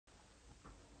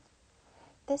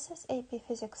This is AP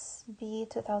Physics B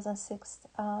 2006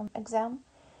 exam,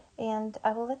 and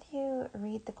I will let you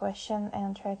read the question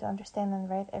and try to understand and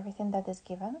write everything that is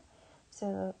given.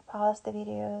 So pause the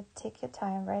video, take your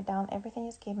time, write down everything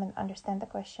is given, understand the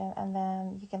question, and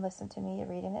then you can listen to me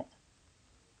reading it.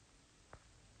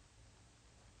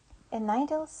 An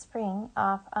ideal spring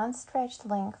of unstretched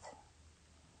length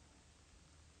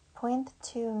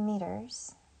 0.2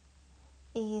 meters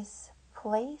is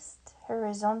placed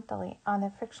horizontally on a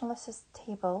frictionless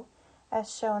table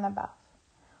as shown above.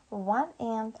 One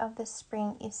end of the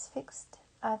spring is fixed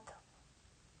at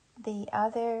the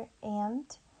other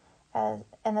end and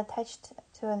attached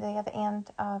to the other end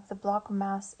of the block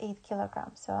mass 8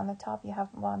 kilograms. So on the top you have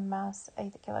one mass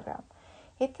 8 kilogram.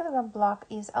 8 kilogram block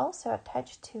is also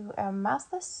attached to a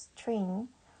massless string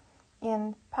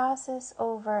and passes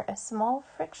over a small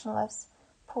frictionless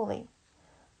pulley.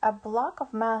 A block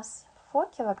of mass 4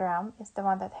 kilogram is the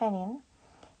one that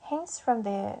hangs from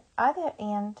the other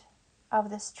end of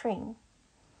the string.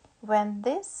 When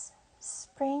this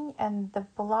spring and the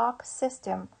block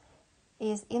system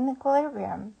is in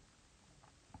equilibrium,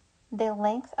 the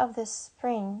length of the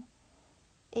spring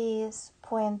is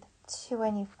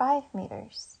 0.25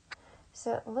 meters.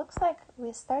 So it looks like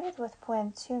we started with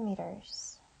 0.2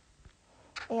 meters.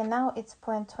 And now it's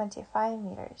 0.25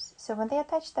 meters. So when they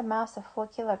attach the mass of 4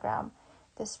 kilogram,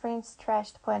 the spring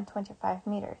stretched 0.25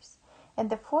 meters. And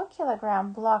the 4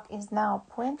 kilogram block is now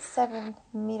 0.7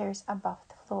 meters above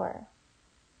the floor.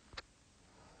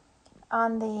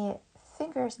 On the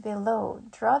figures below,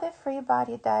 draw the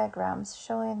Freebody diagrams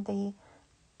showing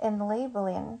and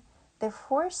labeling the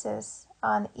forces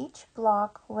on each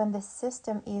block when the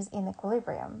system is in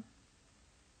equilibrium.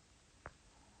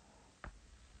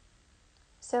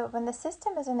 So when the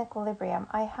system is in equilibrium,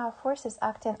 I have forces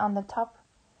acting on the top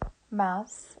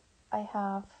mass. I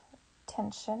have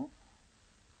tension.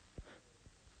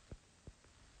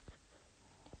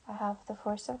 I have the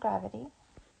force of gravity.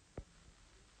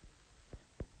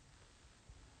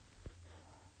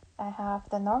 I have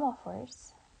the normal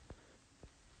force.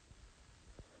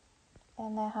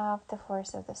 And I have the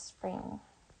force of the spring.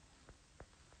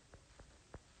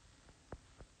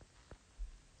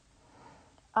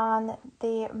 On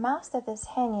the mass that is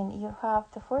hanging, you have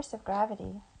the force of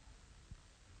gravity.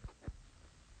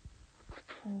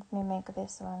 Let me make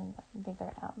this one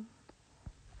bigger M.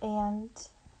 And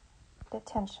the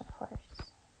tension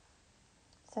force.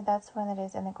 So that's when it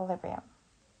is in equilibrium.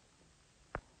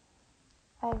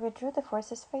 I redrew the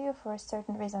forces for you for a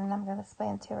certain reason, and I'm going to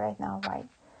explain to you right now why.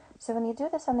 So when you do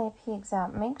this on the AP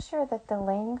exam, make sure that the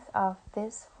length of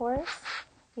this force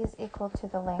is equal to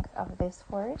the length of this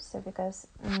force. So because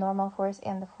normal force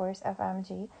and the force of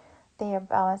mg, they are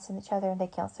balancing each other and they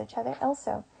cancel each other.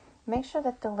 Also, make sure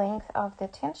that the length of the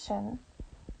tension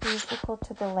is equal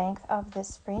to the length of the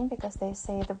spring, because they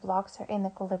say the blocks are in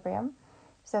equilibrium.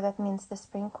 So that means the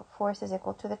spring force is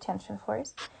equal to the tension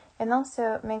force. And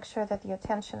also make sure that your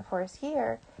tension force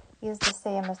here is the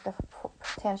same as the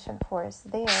tension force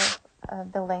there,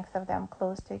 the length of them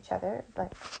close to each other,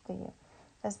 like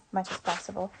as much as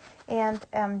possible. And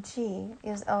mg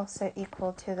is also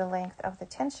equal to the length of the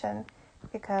tension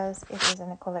because it is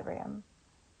in equilibrium.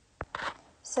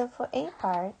 So for A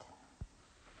part,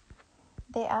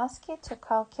 they ask you to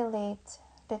calculate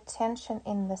the tension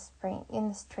in the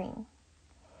string.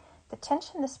 The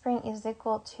tension in the spring is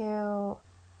equal to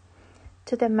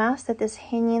the mass that is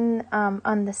hanging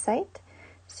on the side.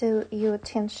 So your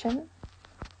tension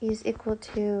is equal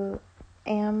to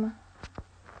mg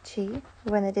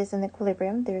when it is in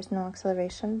equilibrium. There is no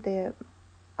acceleration. The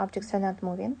objects are not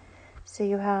moving. So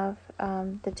you have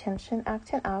the tension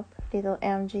acting up, little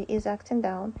mg is acting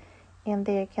down, and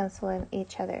they are canceling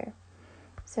each other.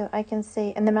 So I can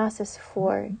say, and the mass is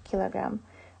 4 kilogram.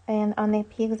 And on the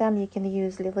AP exam, you can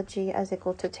use little g as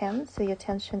equal to 10. So your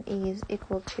tension is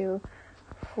equal to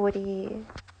 40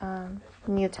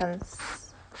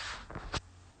 newtons.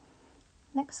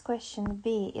 Next question,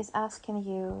 B, is asking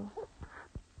you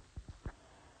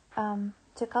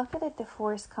to calculate the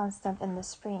force constant in the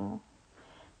spring.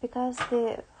 Because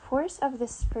the force of the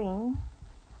spring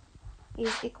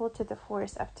is equal to the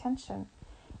force of tension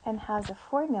and has a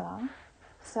formula.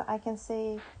 So I can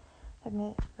say, let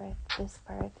me write this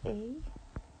part A,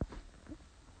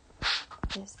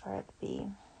 this part B.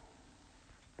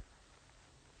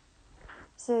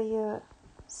 So your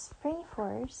spring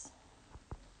force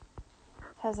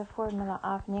has a formula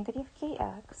of negative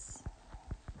kx.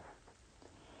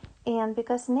 And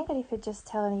because negative is just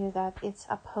telling you that it's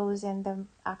opposing the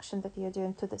action that you're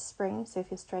doing to the spring. So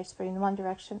if you stretch spring in one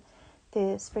direction,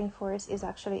 the spring force is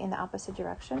actually in the opposite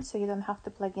direction, so you don't have to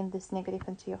plug in this negative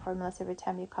into your formulas every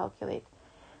time you calculate.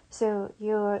 So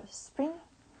your spring,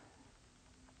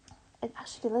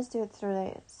 actually let's do it through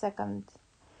the second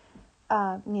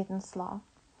Newton's law.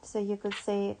 So you could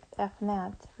say F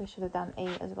net, we should have done A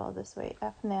as well this way,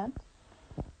 F net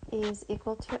is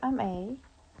equal to MA,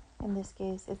 in this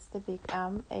case it's the big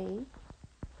MA,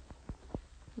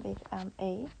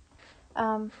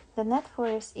 the net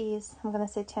force is, I'm going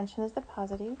to say tension is the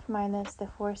positive minus the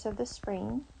force of the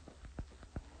spring,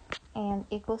 and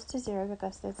equals to 0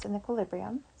 because that's in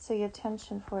equilibrium. So your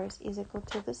tension force is equal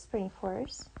to the spring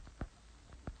force.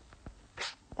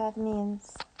 That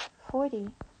means 40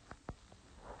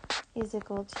 is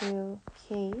equal to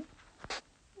K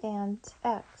and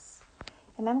X.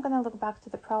 And I'm going to look back to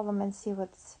the problem and see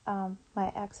what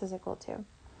my X is equal to.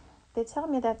 They tell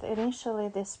me that initially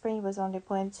the spring was only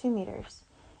 0.2 meters.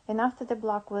 And after the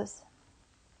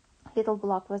little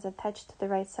block was attached to the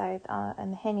right side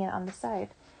and hanging on the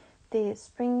side, the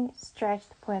spring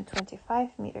stretched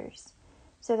 0.25 meters.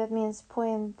 So that means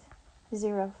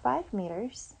 0.05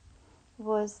 meters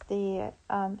was the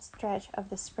stretch of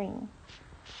the spring.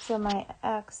 So my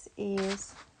X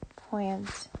is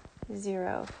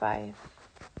 0.05.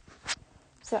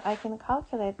 So I can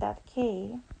calculate that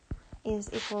K is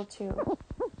equal to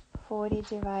 40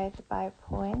 divided by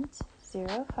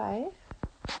 0.05,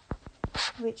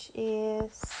 which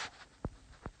is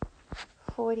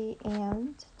 40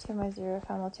 and 2 more 0 if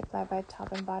I multiply by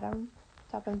top and bottom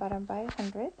by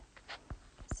 100.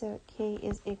 So K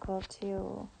is equal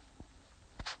to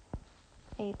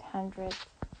 800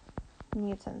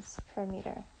 newtons per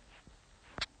meter.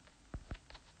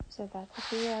 So that would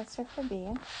be the answer for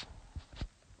B.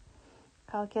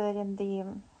 Calculating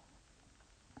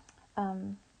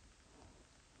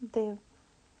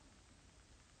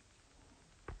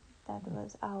that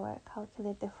was our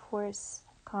calculate the force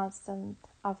constant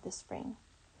of the spring.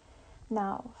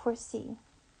 Now for C,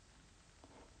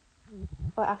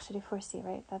 or actually for C,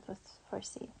 right? That was for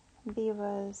C. B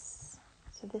was,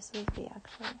 so this was B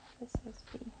actually. This is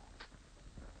B.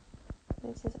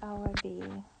 This is our B.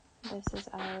 This is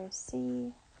our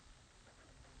C.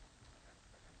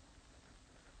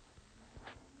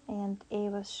 And A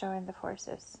was showing the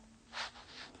forces.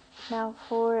 Now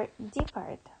for D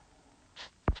part,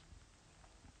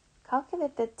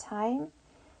 calculate the time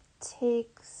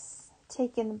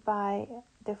taken by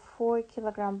the 4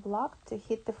 kilogram block to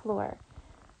hit the floor.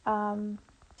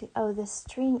 The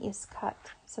string is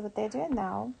cut. So what they're doing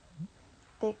now,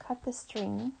 they cut the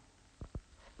string,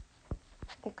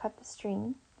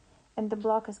 and the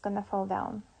block is gonna fall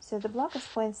down. So the block is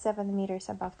 0.7 meters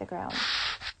above the ground.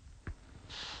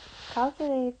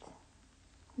 Calculate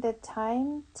the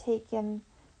time taken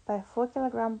by a 4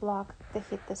 kilogram block to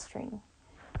hit the string.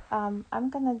 I'm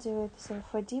gonna do it, so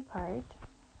for D part,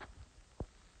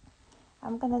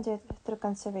 I'm gonna do it through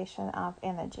conservation of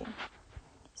energy.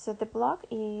 So the block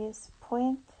is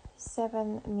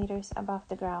 0.7 meters above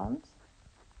the ground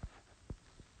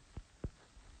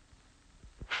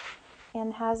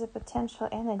and has a potential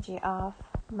energy of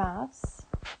mass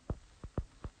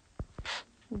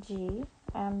G,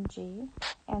 mg,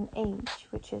 and h,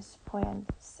 which is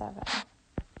 0.7.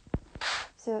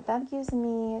 So that gives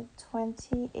me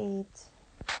 28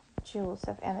 joules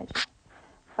of energy.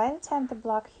 By the time the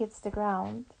block hits the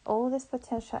ground, all this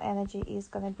potential energy is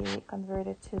going to be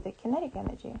converted to the kinetic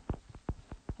energy.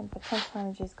 And potential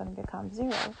energy is going to become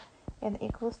 0 and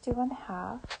equals to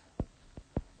 1/2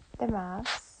 the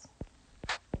mass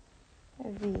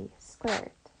V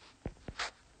squared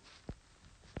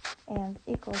and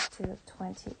equals to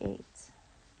 28.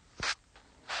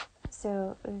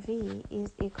 So V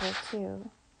is equal to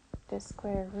the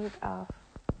square root of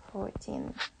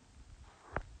 14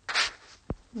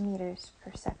 meters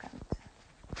per second,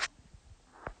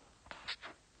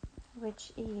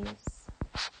 which is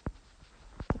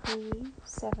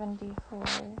 374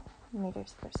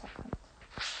 meters per second.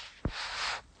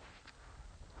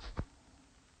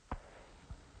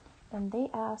 And they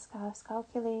ask us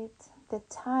calculate the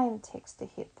time it takes to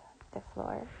hit the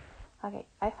floor. Okay,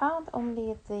 I found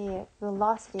only the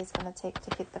velocity is going to take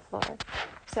to hit the floor.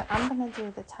 So I'm going to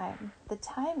do the time. The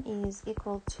time is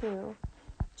equal to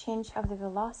change of the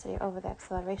velocity over the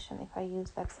acceleration if I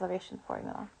use the acceleration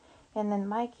formula. And in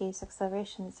my case,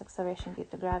 acceleration is acceleration due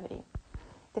to gravity.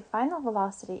 The final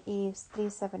velocity is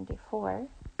 374.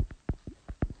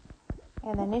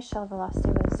 And the initial velocity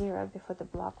was 0 before the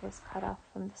block was cut off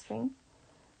from the string.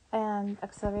 And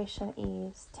acceleration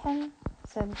is 10,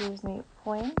 so it gives me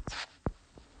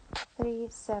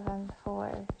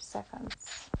 0.374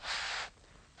 seconds.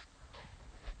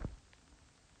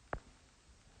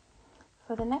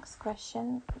 For the next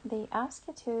question, they ask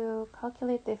you to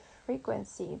calculate the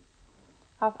frequency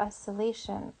of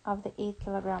oscillation of the 8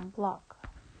 kilogram block.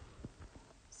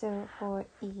 So for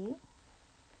E,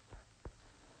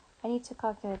 I need to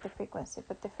calculate the frequency,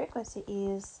 but the frequency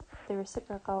is the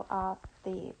reciprocal of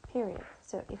the period.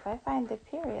 So if I find the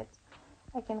period,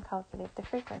 I can calculate the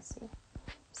frequency.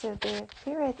 So the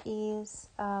period is,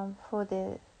 for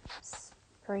the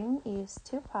spring is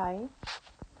 2 pi,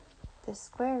 the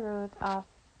square root of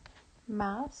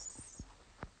mass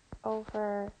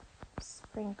over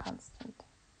spring constant.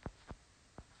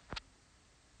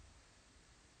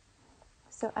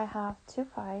 So I have 2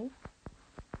 pi,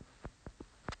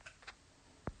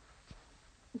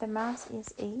 the mass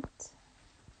is 8,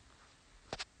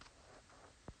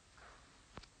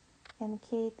 and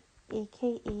K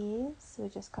is, we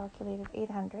just calculated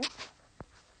 800.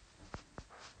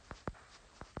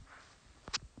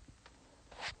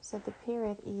 So the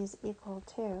period is equal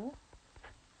to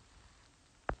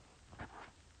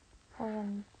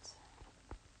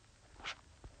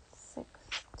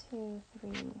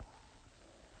 0.623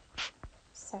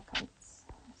 seconds.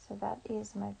 So that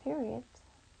is my period,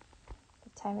 the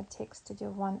time it takes to do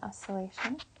one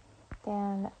oscillation.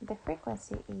 Then the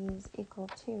frequency is equal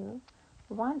to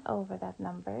 1 over that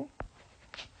number,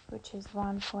 which is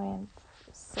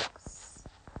 1.6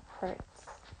 hertz.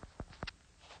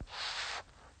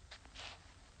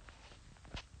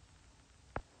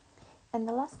 And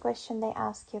the last question, they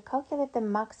ask you, calculate the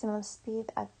maximum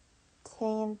speed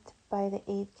attained by the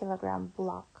 8 kilogram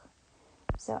block.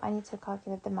 So I need to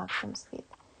calculate the maximum speed.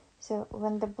 So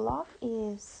when the block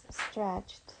is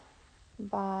stretched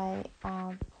by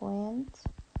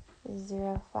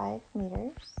 0.05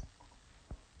 meters,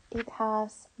 it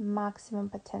has maximum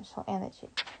potential energy.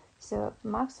 So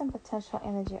maximum potential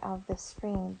energy of the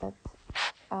spring that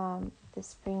the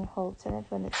spring holds in it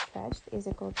when it's stretched is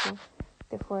equal to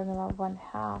the formula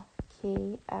 1/2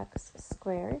 kx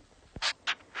squared.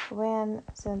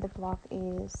 So the block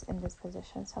is in this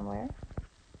position somewhere.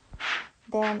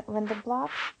 Then when the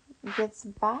block gets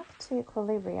back to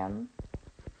equilibrium,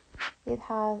 it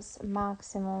has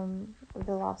maximum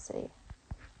velocity,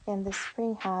 and the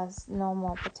spring has no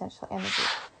more potential energy.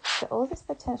 So all this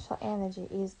potential energy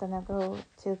is gonna go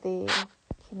to the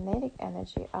kinetic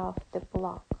energy of the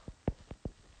block.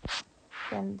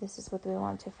 And this is what we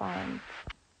want to find,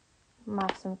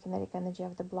 maximum kinetic energy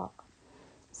of the block.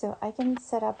 So I can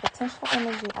set up potential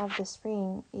energy of the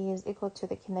spring is equal to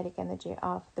the kinetic energy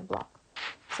of the block.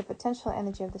 So potential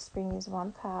energy of the spring is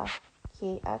 1/2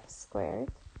 kx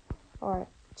squared, or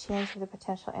change of the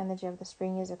potential energy of the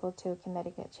spring is equal to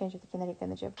change of the kinetic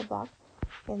energy of the block.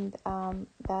 And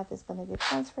that is going to be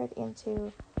transferred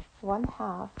into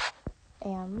 1/2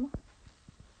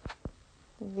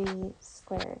 mv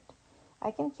squared. I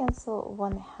can cancel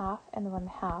 1/2 and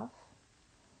 1/2.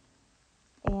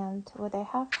 And what I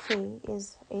have K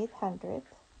is 800.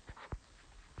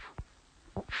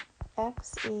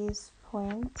 X is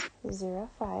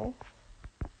 0.05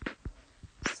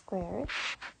 squared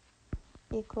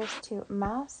equals to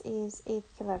mass is 8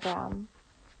 kilogram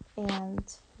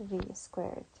and V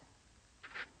squared.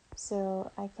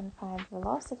 So I can find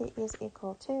velocity is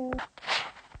equal to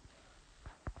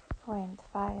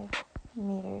 0.5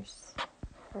 meters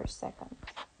per second.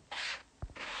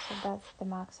 So that's the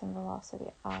maximum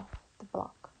velocity of the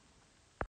block.